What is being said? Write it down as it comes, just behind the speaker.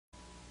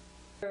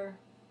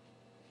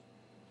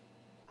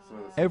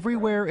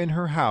Everywhere in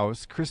her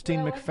house,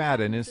 Christine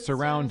McFadden is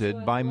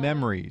surrounded by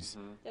memories.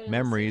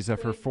 Memories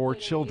of her 4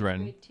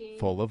 children,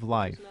 full of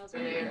life.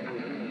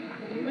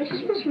 Am I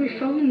supposed to be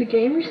filming the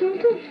game or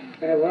something?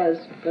 I was,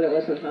 but it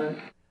wasn't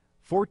fun.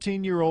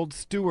 14-year-old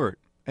Stuart,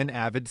 an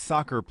avid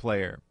soccer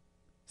player.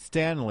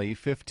 Stanley,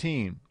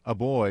 15, a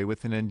boy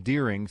with an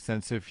endearing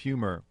sense of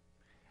humor.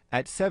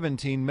 At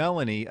 17,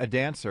 Melanie, a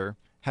dancer,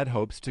 had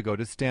hopes to go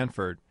to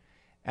Stanford.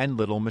 And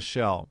little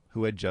Michelle,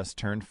 who had just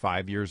turned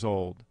 5 years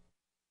old.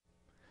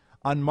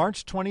 On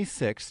March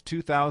 26,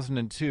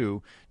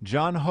 2002,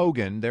 John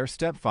Hogan, their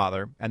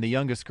stepfather and the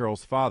youngest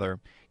girl's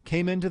father,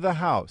 came into the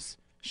house,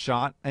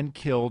 shot and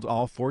killed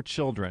all 4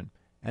 children,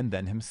 and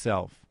then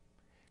himself.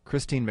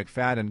 Christine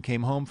McFadden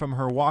came home from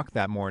her walk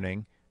that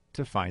morning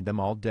to find them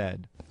all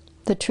dead.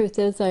 The truth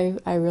is, I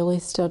really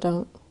still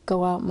don't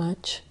go out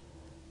much.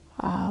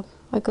 I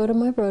go to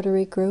my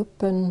Rotary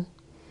group, and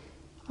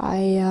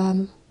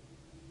the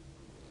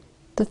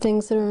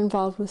things that are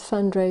involved with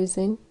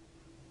fundraising,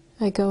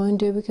 I go and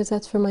do because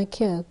that's for my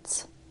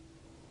kids.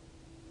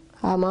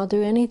 I'll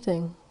do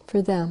anything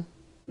for them.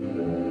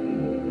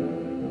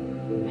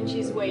 And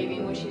she's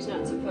waving, which she's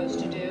not supposed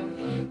to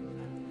do.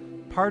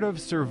 Part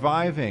of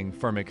surviving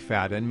for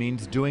McFadden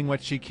means doing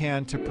what she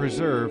can to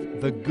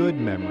preserve the good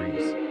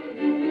memories.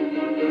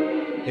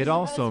 It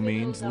also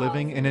means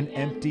living in an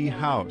empty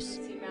house,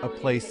 a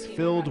place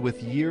filled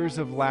with years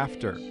of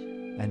laughter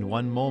and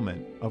one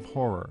moment of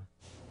horror.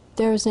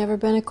 There has never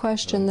been a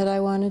question that I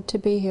wanted to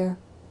be here.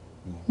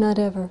 Not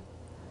ever.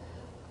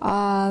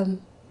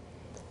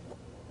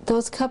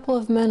 Those couple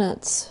of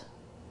minutes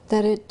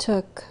that it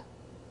took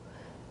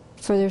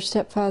for their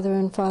stepfather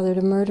and father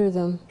to murder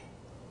them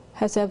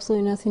has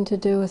absolutely nothing to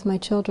do with my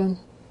children.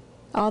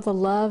 All the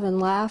love and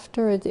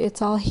laughter,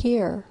 it's all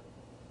here.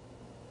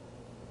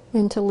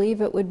 And to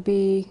leave it would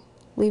be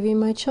leaving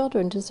my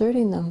children,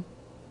 deserting them.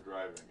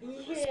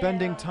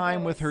 Spending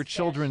time with her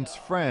children's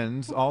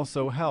friends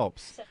also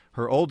helps.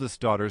 Her oldest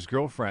daughter's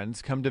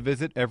girlfriends come to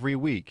visit every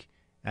week,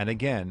 and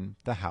again,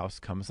 the house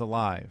comes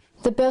alive.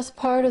 The best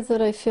part is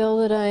that I feel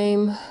that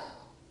I'm,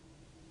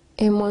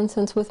 in one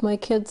sense, with my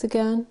kids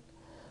again.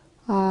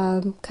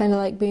 Kind of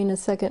like being a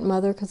second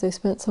mother because I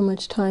spent so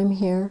much time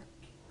here.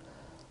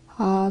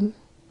 And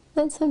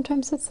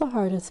sometimes it's the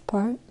hardest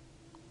part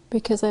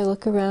because I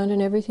look around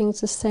and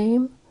everything's the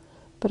same,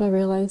 but I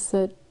realize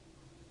that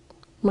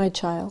my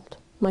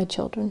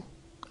children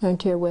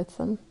aren't here with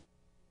them.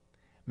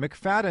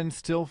 McFadden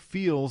still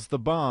feels the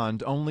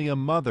bond only a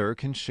mother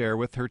can share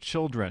with her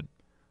children,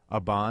 a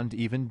bond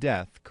even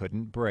death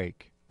couldn't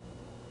break.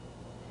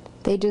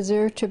 They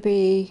deserve to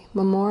be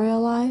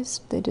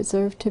memorialized. They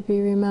deserve to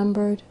be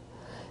remembered.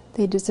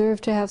 They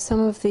deserve to have some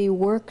of the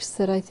works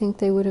that I think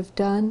they would have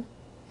done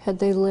had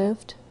they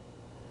lived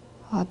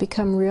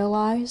become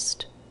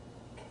realized.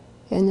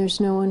 And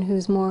there's no one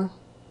who's more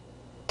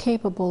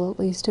capable, at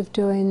least, of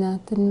doing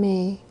that than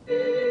me.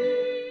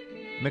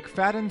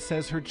 McFadden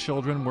says her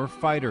children were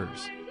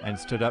fighters and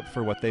stood up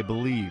for what they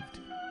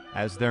believed.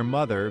 As their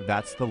mother,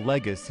 that's the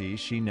legacy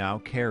she now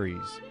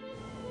carries.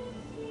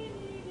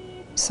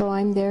 So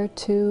I'm there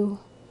to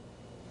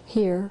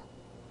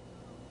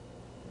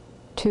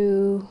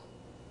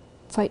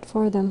fight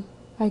for them,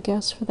 I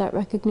guess, for that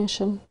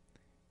recognition.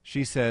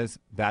 She says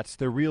that's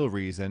the real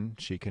reason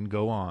she can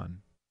go on.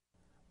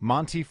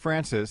 Monte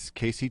Francis,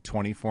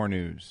 KC24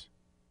 News.